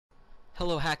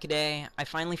Hello Hackaday. I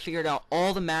finally figured out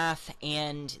all the math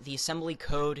and the assembly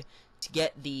code to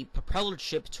get the propeller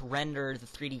chip to render the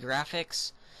 3D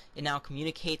graphics. It now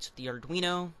communicates with the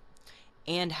Arduino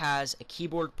and has a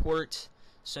keyboard port,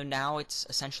 so now it's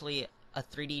essentially a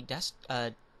 3D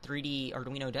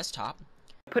Arduino desktop.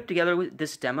 I put together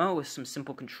this demo with some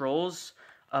simple controls,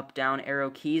 up down arrow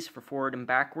keys for forward and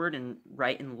backward and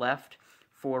right and left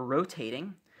for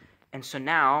rotating. And so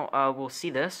now we'll see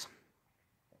this.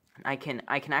 I can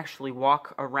actually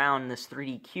walk around this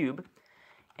 3D cube,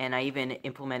 and I even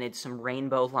implemented some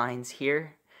rainbow lines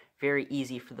here. Very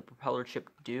easy for the propeller chip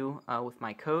to do with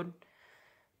my code.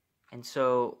 And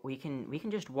so we can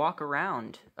just walk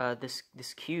around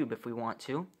this cube if we want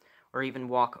to, or even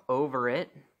walk over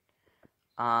it,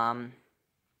 and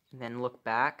then look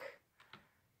back,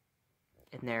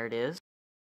 and there it is.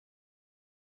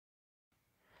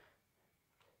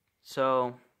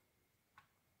 So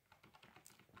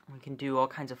we can do all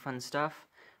kinds of fun stuff.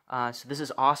 So this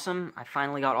is awesome. I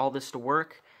finally got all this to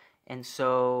work, and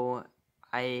so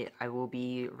I will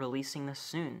be releasing this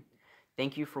soon.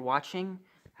 Thank you for watching.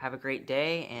 Have a great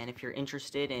day, and if you're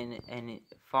interested in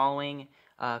following,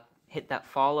 hit that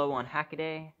follow on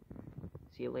Hackaday.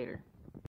 See you later.